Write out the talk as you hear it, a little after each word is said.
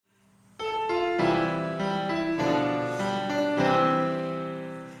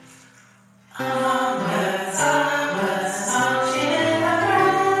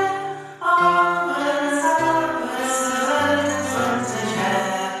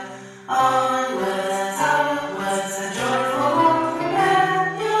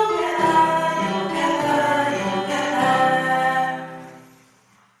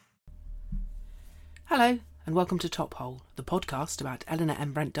welcome to Top Hole, the podcast about Eleanor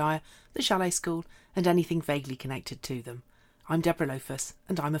and Brent Dyer, the Chalet School, and anything vaguely connected to them. I'm Deborah Lofus,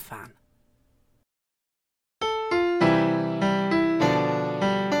 and I'm a fan.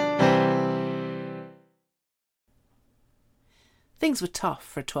 Things were tough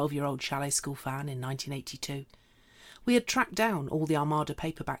for a 12-year-old Chalet School fan in 1982. We had tracked down all the Armada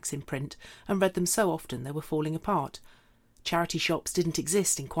paperbacks in print and read them so often they were falling apart. Charity shops didn't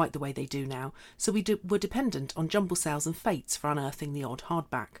exist in quite the way they do now, so we were dependent on jumble sales and fates for unearthing the odd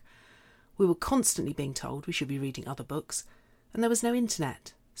hardback. We were constantly being told we should be reading other books, and there was no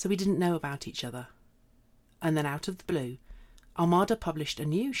internet, so we didn't know about each other. And then out of the blue, Armada published a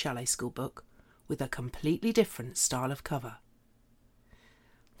new Chalet School book with a completely different style of cover.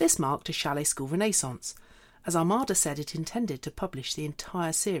 This marked a Chalet School renaissance, as Armada said it intended to publish the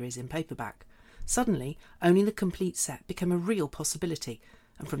entire series in paperback. Suddenly, owning the complete set became a real possibility,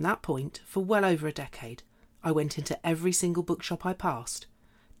 and from that point, for well over a decade, I went into every single bookshop I passed,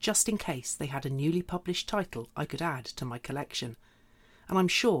 just in case they had a newly published title I could add to my collection. And I'm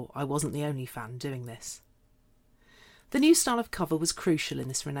sure I wasn't the only fan doing this. The new style of cover was crucial in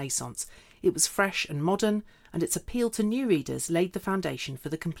this renaissance. It was fresh and modern, and its appeal to new readers laid the foundation for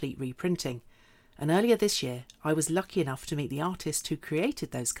the complete reprinting. And earlier this year, I was lucky enough to meet the artist who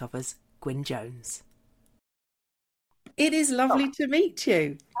created those covers, Gwyn Jones. It is lovely to meet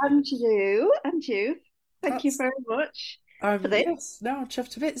you. And you. Thank you very much for this. Yes, no, I'm chuffed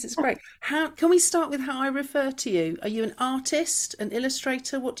to bits. It's great. Can we start with how I refer to you? Are you an artist, an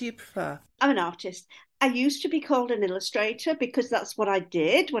illustrator? What do you prefer? I'm an artist. I used to be called an illustrator because that's what I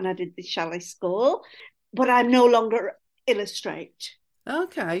did when I did the Chalet School, but I'm no longer illustrate.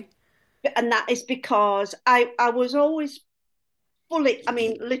 Okay. And that is because I was always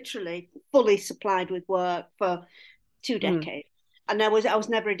literally fully supplied with work for 2 decades. And I was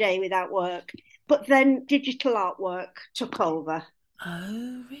never a day without work. But then digital artwork took over.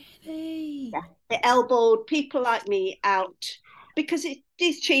 Oh, really? Yeah. It elbowed people like me out because it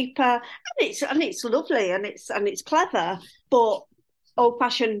is cheaper and it's lovely and it's clever. But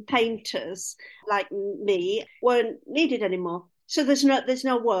old-fashioned painters like me weren't needed anymore. So there's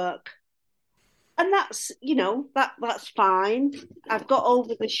no work. And that's, that's fine. I've got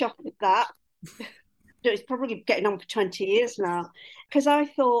over the shock of that. It's probably getting on for 20 years now. Because I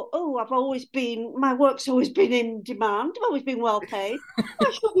thought, my work's always been in demand. I've always been well paid.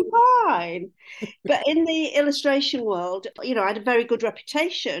 I should be fine. But in the illustration world, I had a very good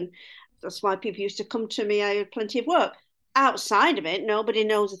reputation. That's why people used to come to me. I had plenty of work. Outside of it, nobody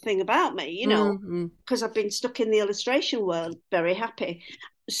knows a thing about me, because I've been stuck in the illustration world, very happy.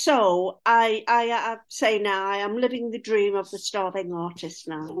 So I say now I am living the dream of the starving artist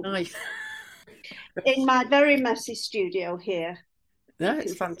now. Nice. In my very messy studio here. No,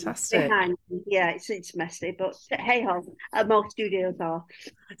 it's fantastic. Behind me. Yeah, it's messy, but hey ho, most studios are.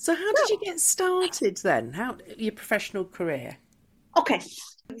 So how did you get started then? Your professional career? Okay,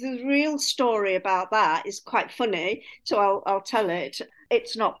 the real story about that is quite funny, so I'll tell it.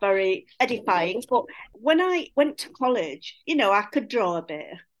 It's not very edifying, but when I went to college, I could draw a bit,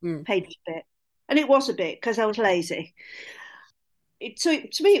 paint a bit, and it was a bit because I was lazy. To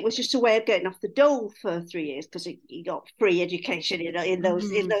me, it was just a way of getting off the dole for 3 years because you got free education, in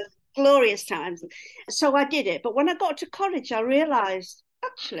those glorious times. So I did it, but when I got to college, I realised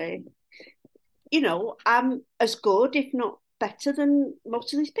actually, I'm as good, if not better than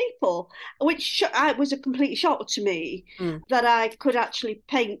most of these people, which was a complete shock to me that I could actually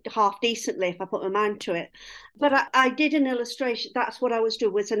paint half decently if I put my mind to it. But I did an illustration. That's what I was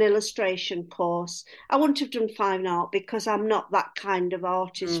doing, was an illustration course. I wouldn't have done fine art because I'm not that kind of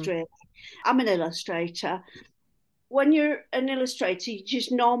artist, really. I'm an illustrator. When you're an illustrator, you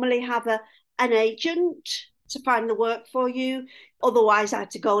just normally have an agent to find the work for you. Otherwise, I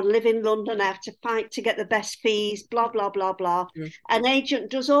had to go and live in London. I have to fight to get the best fees, blah, blah, blah, blah. An agent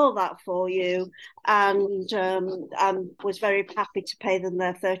does all that for you. And I was very happy to pay them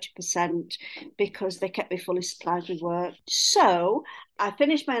their 30% because they kept me fully supplied with work. So I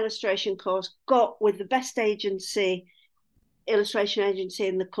finished my illustration course, got with the best illustration agency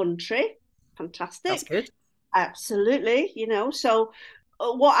in the country. Fantastic. That's good. Absolutely, so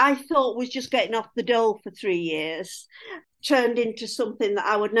what I thought was just getting off the dole for 3 years turned into something that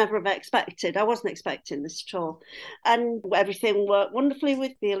I would never have expected. I wasn't expecting this at all. And everything worked wonderfully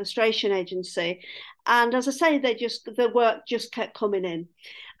with the illustration agency. And as I say, the work just kept coming in.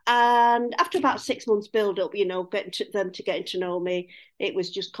 And after about 6 months build up, getting to know me, it was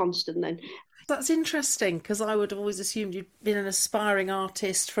just constant then. That's interesting because I would have always assumed you'd been an aspiring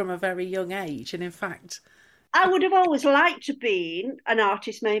artist from a very young age. And in fact, I would have always liked to be an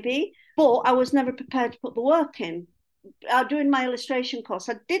artist, maybe, but I was never prepared to put the work in. Doing my illustration course,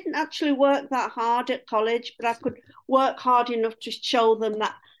 I didn't actually work that hard at college, but I could work hard enough to show them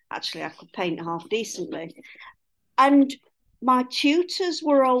that actually I could paint half decently. And my tutors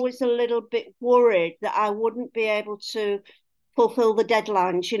were always a little bit worried that I wouldn't be able to fulfill the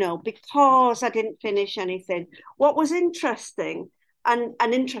deadlines, because I didn't finish anything. What was interesting, and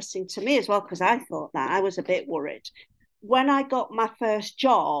interesting to me as well, because I thought that I was a bit worried. When I got my first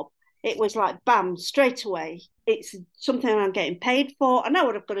job, it was like, bam, straight away. It's something I'm getting paid for. I know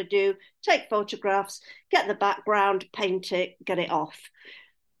what I've got to do, take photographs, get the background, paint it, get it off.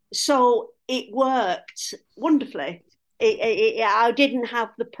 So it worked wonderfully. I didn't have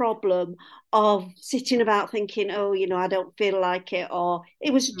the problem of sitting about thinking, oh, I don't feel like it, or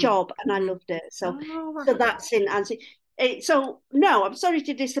it was a job and I loved it. So, Oh, so that's in answer. So no, I'm sorry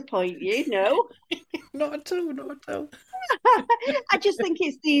to disappoint you. No, not at all, not at all. I just think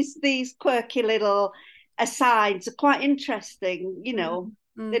it's these quirky little asides are quite interesting.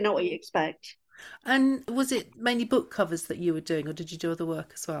 They're not what you expect. And was it mainly book covers that you were doing, or did you do other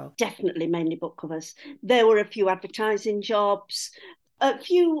work as well? Definitely mainly book covers. There were a few advertising jobs, a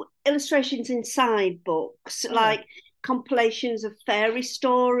few illustrations inside books, Oh, yeah. like compilations of fairy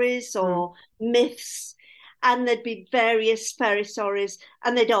stories Mm. or myths. And there'd be various fairy stories,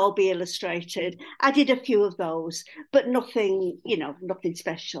 and they'd all be illustrated. I did a few of those, but nothing, nothing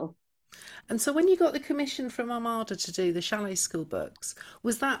special. And so when you got the commission from Armada to do the Chalet School books,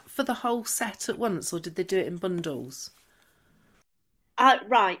 was that for the whole set at once, or did they do it in bundles?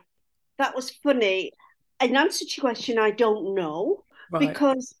 Right, that was funny. In answer to your question, I don't know Right.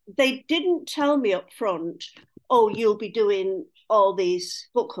 because they didn't tell me up front, oh, you'll be doing all these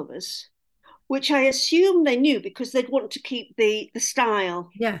book covers, which I assume they knew because they'd want to keep the style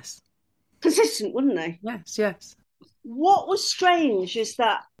Yes. consistent, wouldn't they? Yes. Yes. What was strange is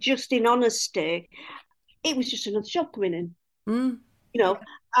that, just in honesty, it was just another job coming in, Mm. you know,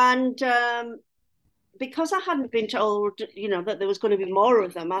 and because I hadn't been told, that there was going to be more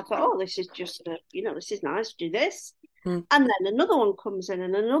of them, I thought, oh, this is just, this is nice, do this. Mm. And then another one comes in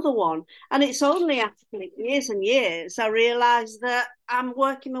and another one. And it's only after years and years I realised that I'm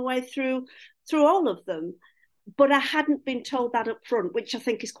working my way through all of them. But I hadn't been told that up front, which I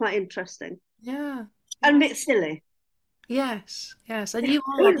think is quite interesting Yeah. and a bit silly. Yes. Yes. And you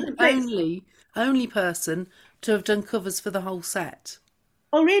are the only person to have done covers for the whole set.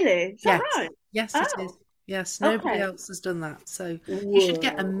 Oh, really? Is that Yes. right? Yes, it is. Oh, Yes, nobody okay. else has done that. So you should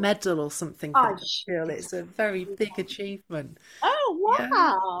get a Whoa. medal or something for I that. I feel it's a very big achievement. Oh, Yeah.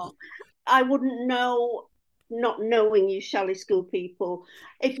 wow. I wouldn't know, not knowing you Shelley School people.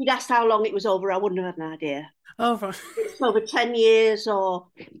 If you'd asked how long it was over, I wouldn't have had an idea. Oh, right. It's over 10 years or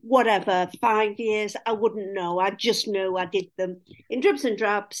whatever, 5 years, I wouldn't know. I just knew I did them in dribs and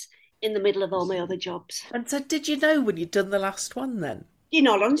drabs in the middle of all my other jobs. And so did you know when you'd done the last one then?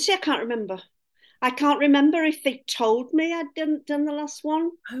 Honestly, I can't remember. I can't remember if they told me I'd done the last one.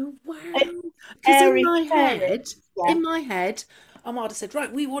 Oh, Uh, wow. Because Airy fairy. Yeah. in my head, Armada said,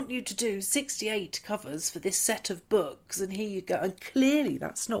 right, we want you to do 68 covers for this set of books, and here you go. And clearly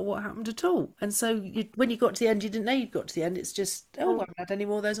that's not what happened at all. And so when you got to the end, you didn't know you'd got to the end. It's just, oh, I haven't had any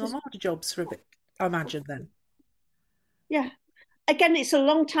more of those Armada jobs for a bit, I imagine then. Yeah. Again, it's a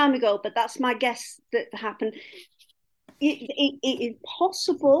long time ago, but that's my guess that happened. It is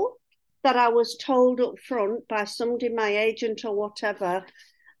possible that I was told up front by somebody, my agent or whatever,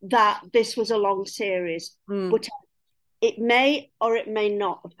 that this was a long series, Mm. but it may or it may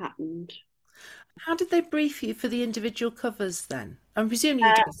not have happened. How did they brief you for the individual covers then? I'm presuming you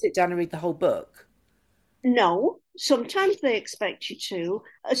Uh, didn't sit down and read the whole book. no, sometimes they expect you to.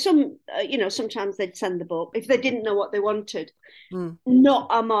 Sometimes they'd send the book if they didn't know what they wanted. Mm. Not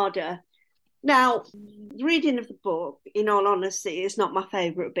Armada. Now, reading of the book, in all honesty, is not my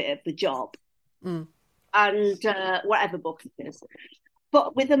favourite bit of the job, Mm. and whatever book it is.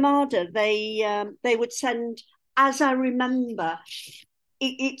 But with Armada, they would send, as I remember,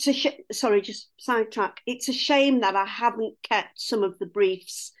 sorry, just sidetrack. It's a shame that I haven't kept some of the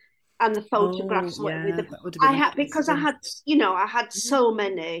briefs and the Oh, photographs with yeah, them. that would have I been had because interesting. I had so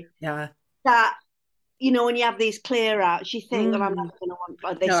many Yeah. that when you have these clear outs, you think, well, I'm Mm. never going to want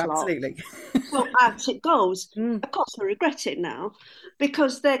like No, this lot. absolutely. So as it goes, Mm. of course, I regret it now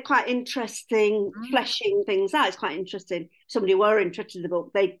because they're quite interesting, Mm. fleshing things out. It's quite interesting. Somebody were interested in the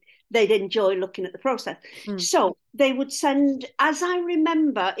book, they'd enjoy looking at the process. Mm. So they would send, as I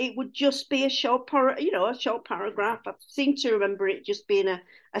remember, it would just be a short paragraph. I seem to remember it just being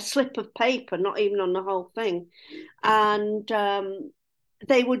a slip of paper, not even on the whole thing. And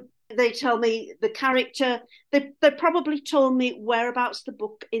they would They tell me the character. They probably told me whereabouts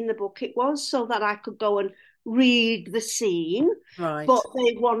in the book it was, so that I could go and read the scene. Right. But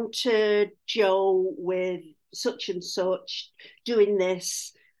they wanted Joe with such and such doing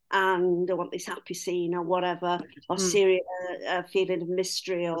this, and I want this happy scene or whatever, or serious, a feeling of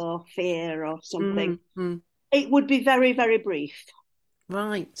mystery or fear or something. It would be very, very brief.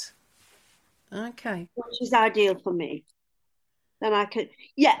 Right. Okay. Which is ideal for me. Then I could,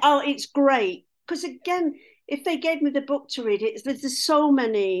 yeah, oh, it's great. Because again, if they gave me the book to read, there's so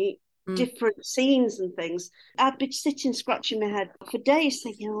many different scenes and things. I'd be sitting scratching my head for days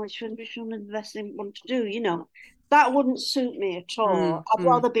thinking, oh, which one is the best thing I want to do, you know. That wouldn't suit me at all. I'd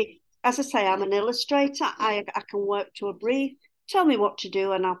rather be, as I say, I'm an illustrator. I can work to a brief. Tell me what to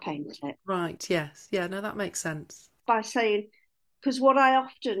do and I'll paint it. Right, yes. Yeah, no, that makes sense. By saying, because what I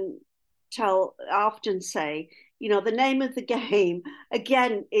often say, you know, the name of the game,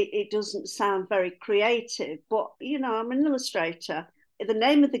 again, it doesn't sound very creative, but, you know, I'm an illustrator. The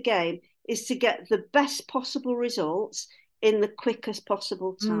name of the game is to get the best possible results in the quickest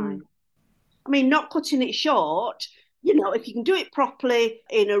possible time. I mean, not cutting it short, you know, if you can do it properly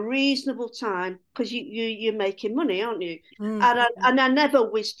in a reasonable time, because you're making money, aren't you? And I never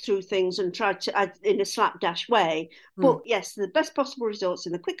whizzed through things and tried to in a slapdash way. But yes, the best possible results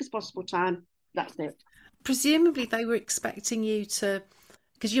in the quickest possible time. That's it. Presumably they were expecting you to,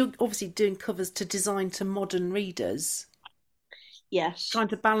 because you're obviously doing covers to design to modern readers. Yes. Trying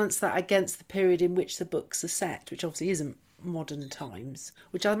to balance that against the period in which the books are set, which obviously isn't modern times,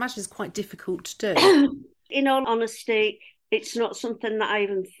 which I imagine is quite difficult to do. In all honesty, it's not something that I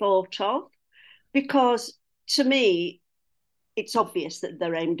even thought of, because to me, it's obvious that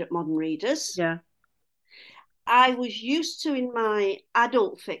they're aimed at modern readers. Yeah. I was used to in my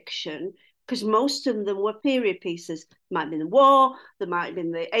adult fiction, because most of them were period pieces. Might have been the war, there might have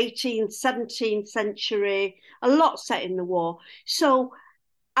been the 18th, 17th century, a lot set in the war. So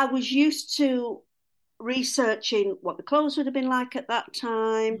I was used to researching what the clothes would have been like at that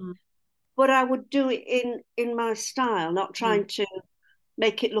time, but I would do it in my style, not trying to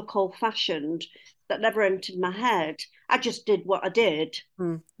make it look old-fashioned. That never entered my head. I just did what I did.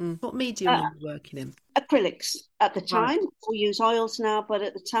 What medium were you working in? Acrylics at the time. Right. We use oils now, but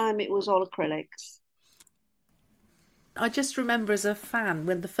at the time it was all acrylics. I just remember as a fan,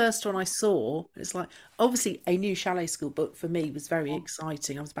 when the first one I saw, it's like, obviously a new Chalet School book for me was very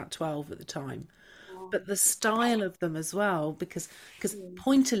exciting. I was about 12 at the time. But the style of them as well, because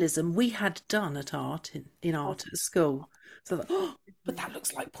pointillism we had done at art in art at school. So I thought, oh, but that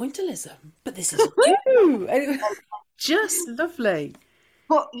looks like pointillism. But this is new. And it was just lovely.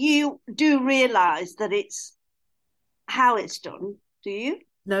 But you do realise that it's how it's done, do you?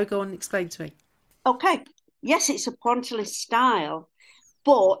 No, go on, explain to me. Okay. Yes, it's a pointillist style,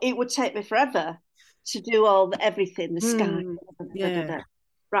 but it would take me forever to do everything, the sky.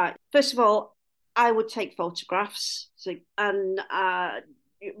 Right. First of all, I would take photographs, and I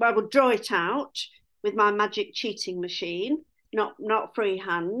would draw it out with my magic cheating machine, not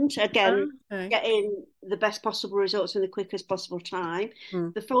freehand. Again, getting the best possible results in the quickest possible time.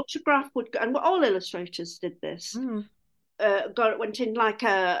 The photograph would go, and all illustrators did this. Went in like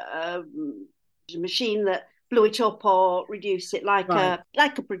a machine that blew it up or reduced it like a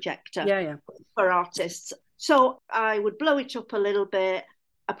projector for artists. So I would blow it up a little bit.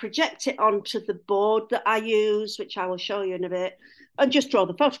 I project it onto the board that I use, which I will show you in a bit, and just draw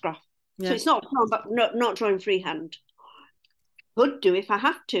the photograph. So it's not drawing freehand. Could do if I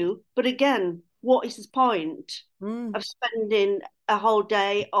have to, but again, what is the point of spending a whole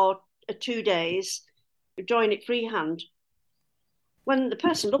day or 2 days drawing it freehand when the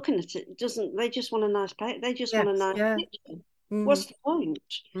person looking at it doesn't? They just want a nice plate. They just want a nice picture. What's the point?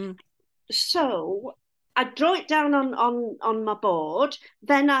 So I draw it down on my board.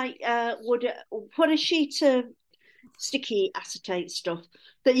 Then I would put a sheet of sticky acetate stuff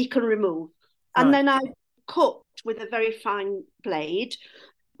that you can remove. And then I cut with a very fine blade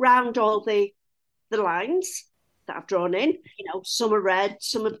round all the lines that I've drawn in. You know, some are red,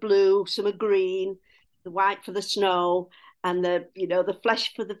 some are blue, some are green, the white for the snow, and the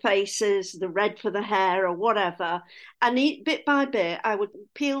flesh for the faces, the red for the hair or whatever. And bit by bit, I would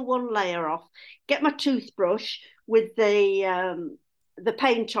peel one layer off, get my toothbrush with the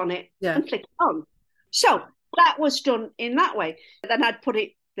paint on it and flick it on. So that was done in that way. Then I'd put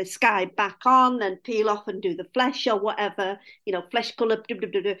the sky back on, then peel off and do the flesh or whatever, flesh colour.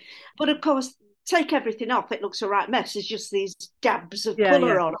 But of course, take everything off, it looks a right mess. There's just these dabs of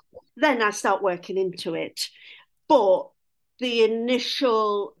colour on it. Then I start working into it. But the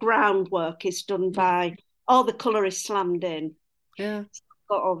initial groundwork is done by all the colour is slammed in.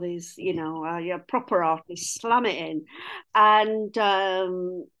 got all these, proper artists slam it in, and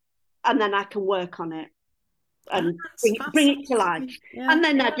then I can work on it Oh, and that's bring it to life. fascinating. Yeah. And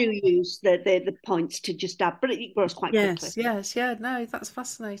then I do use the points to just add, but it grows quite quickly. Yes, yeah. No, that's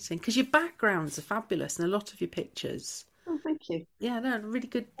fascinating because your backgrounds are fabulous and a lot of your pictures. Oh, thank you. Yeah, no, really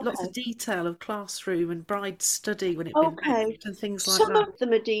good. Lots of Okay. detail of classroom and bride's study when it'd been Okay. wrecked and things like Some that. of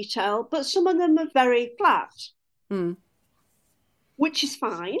them are detailed, but some of them are very flat, Mm, which is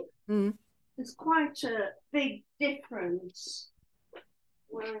fine. mm. There's quite a big difference.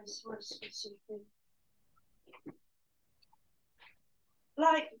 Where's something?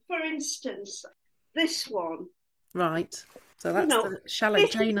 Like, for instance, this one. Right. So You that's know, the chalet, this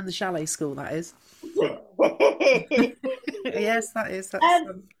Jane and the chalet school, that is. is. Yes, that is. That's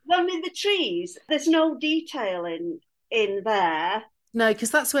I mean, the trees. There's no detail in there. no,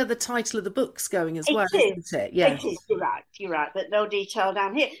 because that's where the title of the book's going as It well, is. isn't it? It is. Yes. You're right. You're right. But no detail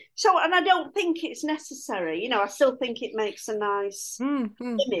down here. So, and I don't think it's necessary. I still think it makes a nice Mm,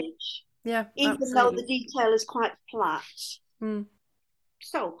 mm. image, Yeah, even though the absolutely. detail is quite flat. Mm.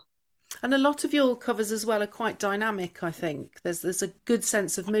 So, And a lot of your covers as well are quite dynamic, I think. There's a good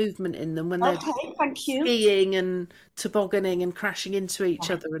sense of movement in them when they're okay, thank you. skiing and tobogganing and crashing into each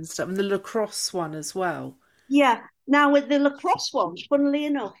other and stuff. And the lacrosse one as well. Yeah. Now with the lacrosse ones, funnily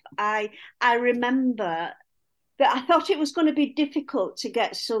enough, I remember that I thought it was going to be difficult to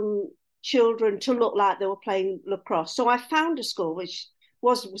get some children to look like they were playing lacrosse. So I found a school which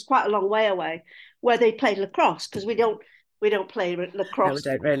was quite a long way away where they played lacrosse because we don't play No, we lacrosse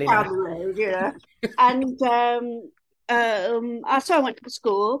don't really know. family. And so I went to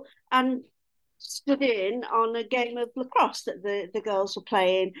school and stood in on a game of lacrosse that the girls were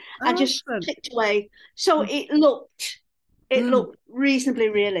playing and Oh, just excellent. clicked away. So it Mm, looked reasonably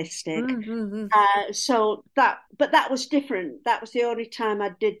realistic. mm, mm, mm, But that was different. That was the only time I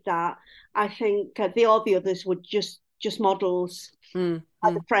did that. I think all the others were just models, mm,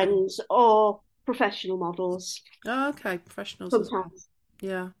 either mm. friends or professional models Oh, okay, professionals as well. sometimes.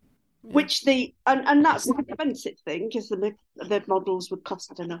 Yeah, yeah. Which and that's an expensive thing because the models would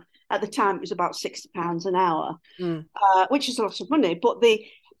cost, I don't know, at the time it was about £60 an hour, Mm. which is a lot of money. But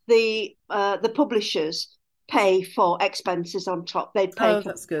the publishers pay for expenses on top. They'd pay Oh, for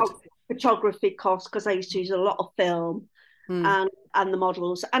that's good. photography costs because I used to use a lot of film Mm. and the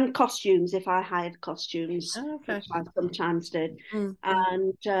models and costumes if I hired costumes, Oh, okay. which I sometimes did. Mm, mm.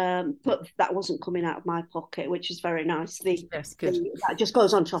 And but that wasn't coming out of my pocket, which is very nice. Yes, good. That just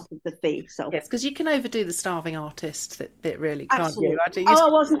goes on top of the fee. So Yes, because you can overdo the starving artist bit really, can't you? absolutely. I do.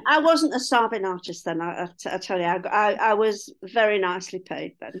 Oh, I wasn't a starving artist then. I tell you, I was very nicely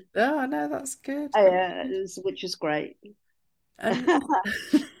paid then, Oh, no, that's good. which was great. And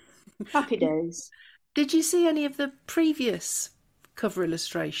Happy days. did you see any of the previous cover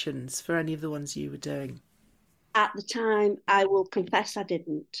illustrations for any of the ones you were doing? At the time, I will confess I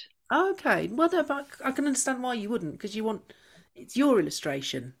didn't. Oh, okay. Well, no, but I can understand why you wouldn't, because it's your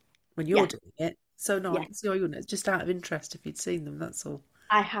illustration when you're Yeah, doing it. So no, I yeah, can see why you wouldn't. It's just out of interest if you'd seen them, that's all.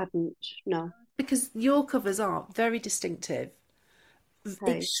 I hadn't. No. Because your covers are very distinctive, Okay.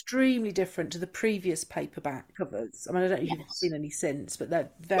 extremely different to the previous paperback covers. I mean, I don't know if you've Yes. seen any since, but they're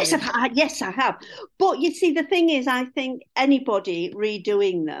Yes, very, yes, I have. But you see, the thing is, I think anybody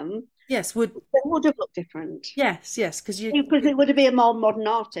redoing them, yes, would, they would have looked different yes, because because it would have been a more modern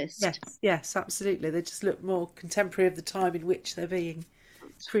artist. yes, absolutely. They just look more contemporary of the time in which they're being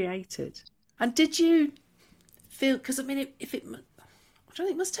created. And did you feel, because I mean, if it, I don't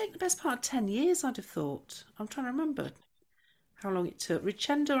think it must take the best part of 10 years, I'd have thought. I'm trying to remember how long it took.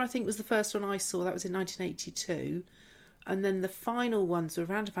 Ricendo, I think, was the first one I saw. That was in 1982. And then the final ones were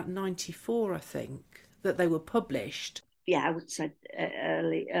around about 94, I think, that they were published. Yeah, I would say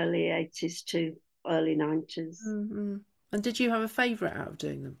early 80s to early 90s. Mm-hmm. And did you have a favourite out of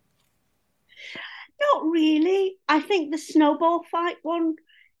doing them? Not really. I think the snowball fight one.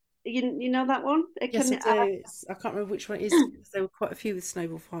 You know that one? It Yes, can. I do. I can't remember which one it is. There were quite a few with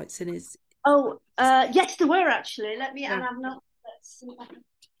snowball fights in his. Oh, yes, there were actually. Let me. And Yeah. I've not. Let's see.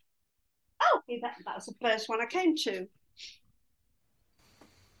 Oh, yeah, that was the first one I came to.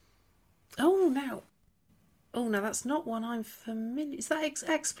 Oh, now. Oh, no, that's not one I'm familiar. Is that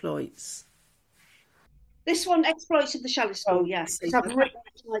exploits? This one, Exploits of the Chalet School, Oh, yeah. see, Because I've written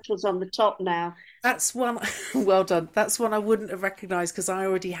the titles on the top now. that's one. Well done. That's one I wouldn't have recognised because I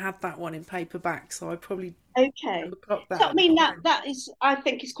already had that one in paperback, so I probably Okay. never got So that I one. mean that is I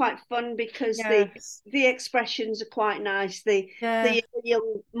think is quite fun because Yes. the expressions are quite nice. Yeah. The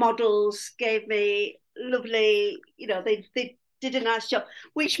young models gave me lovely, they did a nice job,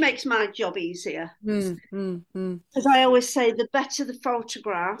 which makes my job easier. Mm. Because I always say the better the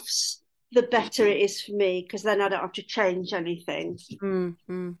photographs, the better it is for me, because then I don't have to change anything. Yeah.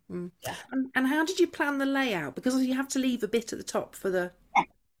 And how did you plan the layout? Because you have to leave a bit at the top for the...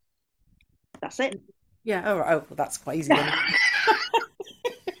 That's it. Yeah, oh, well, that's quite easy then.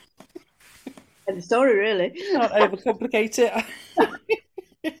 And the story, really. Not overcomplicate it.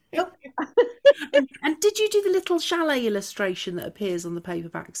 Nope. And did you do the little chalet illustration that appears on the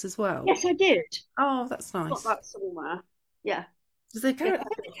paperbacks as well? Yes, I did. Oh, that's Got nice. that somewhere. Yeah. Because I think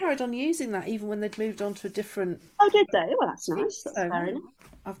they carried on using that even when they'd moved on to a different... Oh, did they? Well, that's nice. That's So, fair enough.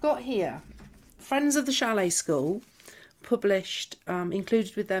 I've got here, Friends of the Chalet School published,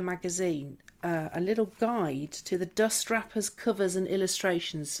 included with their magazine, a little guide to the dust wrappers, covers and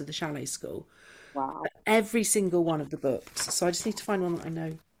illustrations to the Chalet School. Wow. Every single one of the books. So I just need to find one that I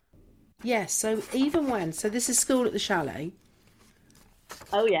know. Yes, so even when... So this is School at the Chalet.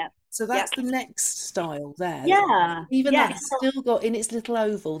 Oh, yeah. So that's the next style there. Yeah. Even yeah. that's still got in its little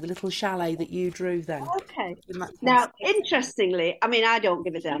oval, the little chalet that you drew then. Okay. Now, interestingly, I mean, I don't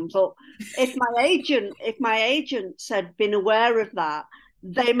give a damn, but if my agents had been aware of that,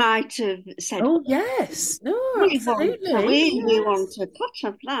 they might have said, "Oh yes, no, absolutely, we want a cut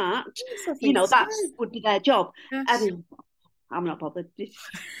of that." Yes, you know, that would be their job. Yes. And I'm not bothered.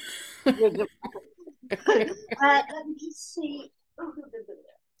 Let me just see.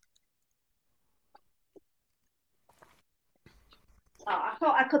 Oh, I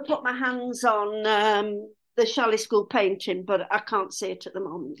thought I could put my hands on the Chalet School painting, but I can't see it at the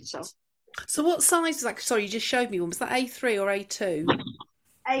moment. So what size is that? Sorry, you just showed me one. Was that A3 or A2?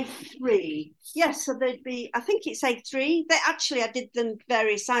 A3. Yes, so they'd be, I think it's A3. I did them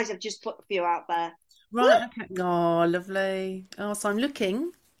various sizes. I've just put a few out there. Right, okay. Oh, lovely. Oh, so I'm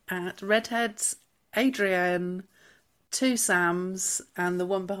looking at Redheads, Adrienne, two Sams, and the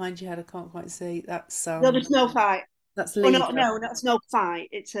one behind your head I can't quite see. That's No, there's no fight. That's leader. No, that's no fight.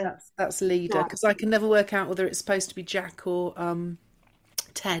 It's that's leader, because I can never work out whether it's supposed to be Jack or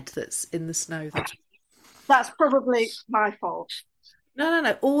Ted that's in the snow there. That's probably my fault.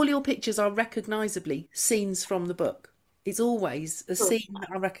 No. All your pictures are recognisably scenes from the book. It's always a scene that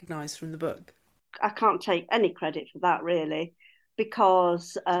I recognise from the book. I can't take any credit for that, really,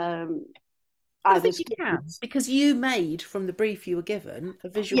 because I think you can, because you made, from the brief you were given, a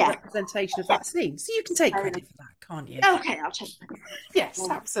visual representation of that scene. So you can take credit for that, can't you? Okay, I'll take credit. Yes,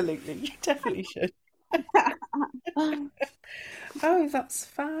 absolutely. You definitely should. Oh, that's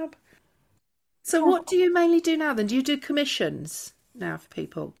fab. So what do you mainly do now then? Do you do commissions now for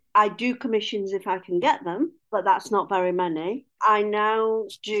people? I do commissions if I can get them, but that's not very many. I now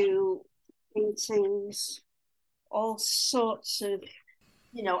do paintings, all sorts of,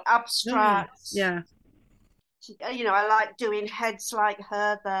 abstracts. Yeah. I like doing heads like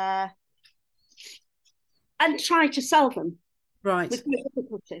her there and try to sell them. Right. With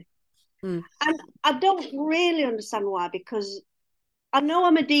difficulty. And I don't really understand why, because I know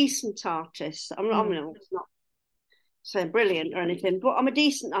I'm a decent artist. I'm not saying brilliant or anything, but I'm a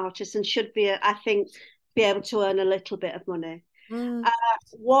decent artist and should be, I think, be able to earn a little bit of money.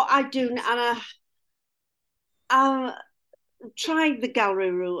 What I do, and I tried the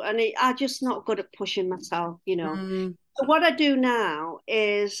gallery route, and I'm just not good at pushing myself, So what I do now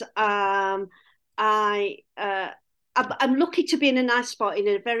is I'm lucky to be in a nice spot in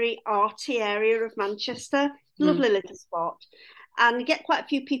a very arty area of Manchester. Lovely little spot. And get quite a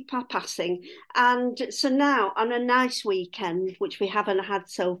few people passing. And so now on a nice weekend, which we haven't had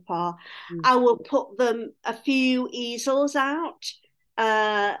so far, I will put them a few easels out.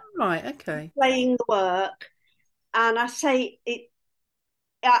 Right, okay. Playing the work. And I say it.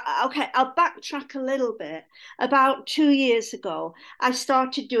 Okay, I'll backtrack a little bit. About 2 years ago, I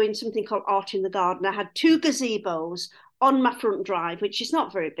started doing something called Art in the Garden. I had 2 gazebos on my front drive, which is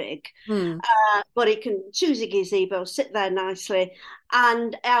not very big, but it can choose a gazebo, sit there nicely,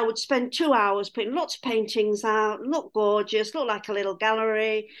 and I would spend 2 hours putting lots of paintings out, look gorgeous, look like a little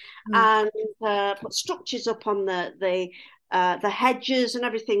gallery, and put structures up on the hedges and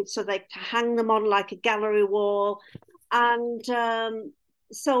everything, so they to hang them on like a gallery wall, and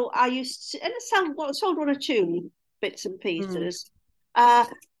so I used to, and I sold 1 or 2 bits and pieces,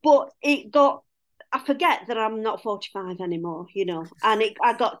 but it got. I forget that I'm not 45 anymore, and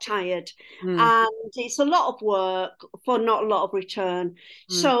I got tired. And it's a lot of work for not a lot of return.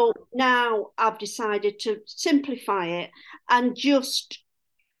 So now I've decided to simplify it and just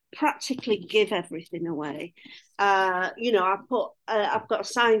practically give everything away. I've got a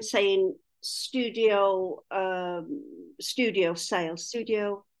sign saying studio sale,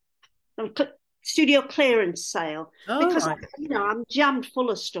 studio clearance sale Oh, because right. I'm jammed full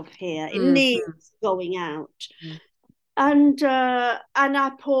of stuff here. It Mm, needs going out, mm, and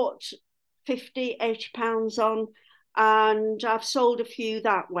I put 50, 80 pounds on, and I've sold a few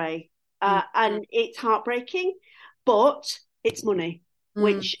that way, mm, and it's heartbreaking, but it's money mm,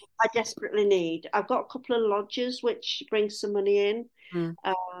 which I desperately need. I've got a couple of lodges which brings some money in, mm.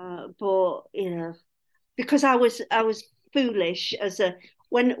 but because I was foolish as a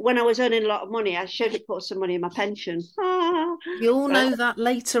when I was earning a lot of money, I should have put some money in my pension. We all But know that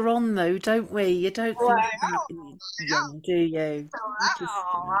later on, though, don't we? You don't think I, about when you're young, do you? You just,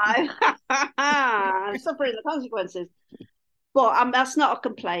 I'm suffering the consequences. But that's not a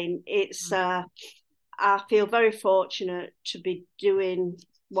complaint. It's I feel very fortunate to be doing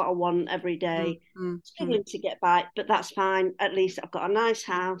what I want every Mm, day, mm, mm, struggling to get by, but that's fine. At least I've got a nice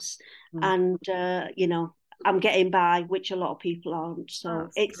house, mm. and I'm getting by, which a lot of people aren't. So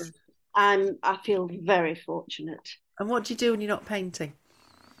That's good. I feel very fortunate. And what do you do when you're not painting?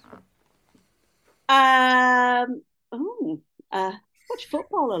 Um, oh, watch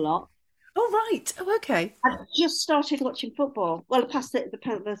football a lot. Oh, right. Oh, okay. I've just started watching football. Well,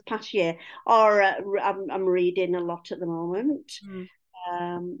 the past year, or I'm reading a lot at the moment. Mm.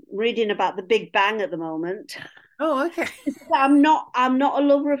 Reading about the Big Bang at the moment. Oh, okay. I'm not a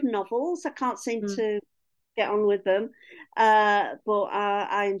lover of novels. I can't seem Mm. to get on with them. But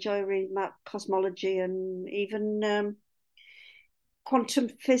I enjoy reading about cosmology and even quantum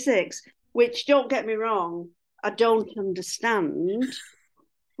physics, which, don't get me wrong, I don't understand.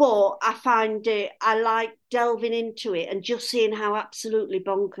 But I like delving into it and just seeing how absolutely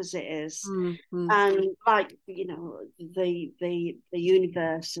bonkers it is. Mm, mm. And like, the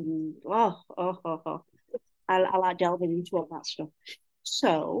universe, and I like delving into all that stuff.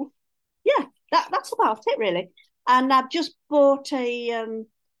 So yeah, that's about it really. And I've just bought a an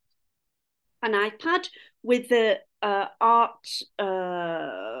iPad with the art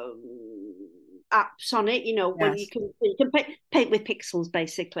apps on it. When Yes. you can paint with pixels,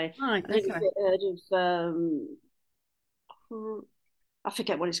 basically. Right. I don't know Okay. if you've heard of. I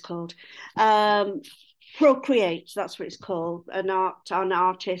forget what it's called. Procreate, that's what it's called. An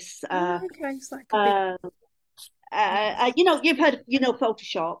artist. Oh, okay. So that could be. Uh, you've heard,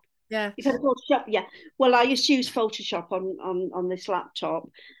 Photoshop. Yeah. You've heard of Photoshop, yeah. Well, I used to use Photoshop on this laptop,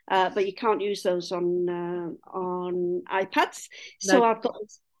 but you can't use those on iPads. No. So I've got,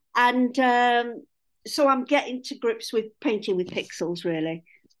 and so I'm getting to grips with painting with pixels. Really,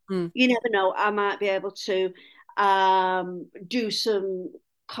 Mm, you never know. I might be able to do some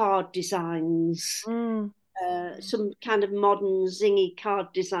card designs, mm. some kind of modern zingy card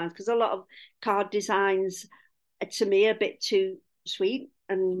designs, because a lot of card designs to me are a bit too sweet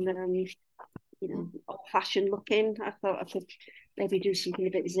and old fashioned looking. I thought I could maybe do something a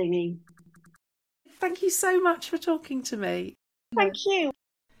bit zingy. Thank you so much for talking to me. Thank you.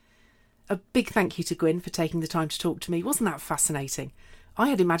 A big thank you to Gwyn for taking the time to talk to me. Wasn't that fascinating? I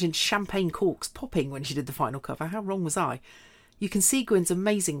had imagined champagne corks popping when she did the final cover. How wrong was I? You can see Gwyn's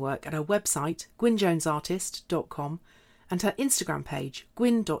amazing work at her website, gwynjonesartist.com, and her Instagram page,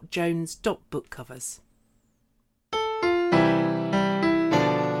 gwyn.jones.bookcovers.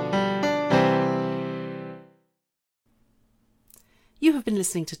 You have been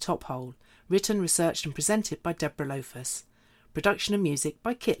listening to Top Hole, written, researched and presented by Deborah Lofus. Production and music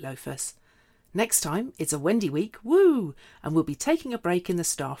by Kit Lofus. Next time, it's a Wendy week, woo! And we'll be taking a break in the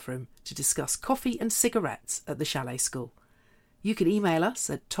staff room to discuss coffee and cigarettes at the Chalet School. You can email us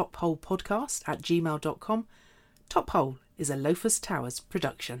at topholepodcast@gmail.com. Top Hole is a Lofus Towers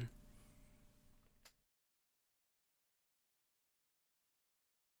production.